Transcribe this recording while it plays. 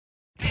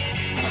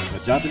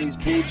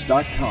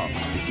JapanesePage.com,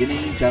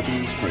 beginning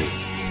Japanese phrases.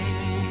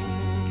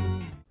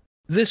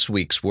 This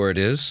week's word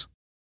is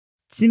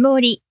つ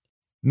もり、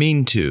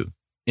 mean to,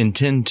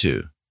 intend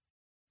to.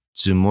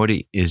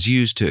 Tsumori is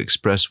used to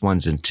express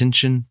one's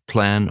intention,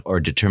 plan, or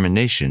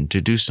determination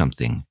to do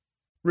something.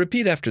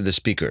 Repeat after the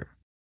speaker.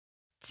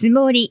 つ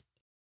もり、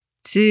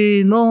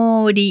つ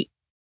もり、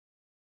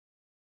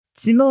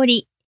つも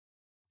り。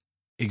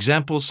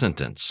Example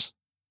sentence.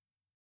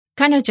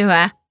 彼女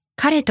は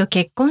彼と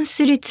結婚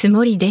するつ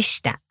もりで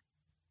した。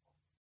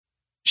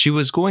She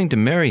was going to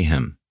marry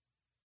him.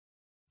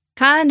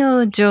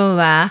 彼女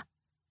は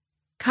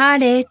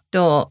彼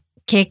と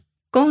結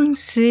婚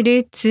す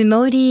るつ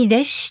もり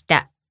でし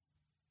た。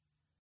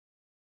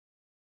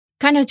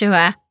彼女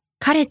は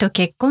彼と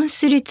結婚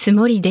するつ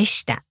もりで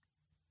した。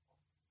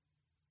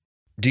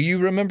Do you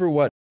remember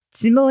what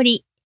つも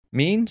り、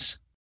 means?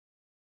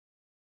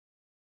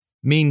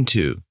 Mean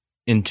to,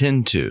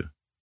 intend to.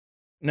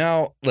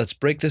 Now, let's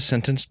break this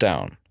sentence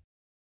down.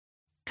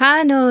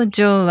 彼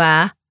女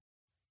は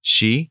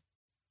She,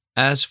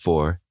 as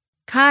for,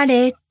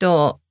 彼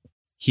と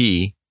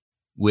he,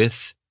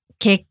 with,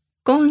 結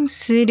婚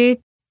す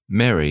る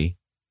marry,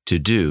 to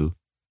do,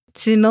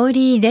 つも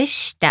りで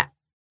した。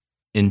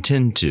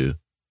intend to,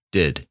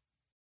 did.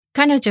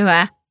 彼女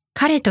は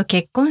彼と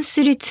結婚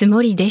するつ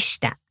もりでし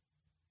た。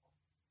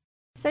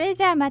それ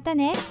じゃあまた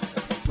ね。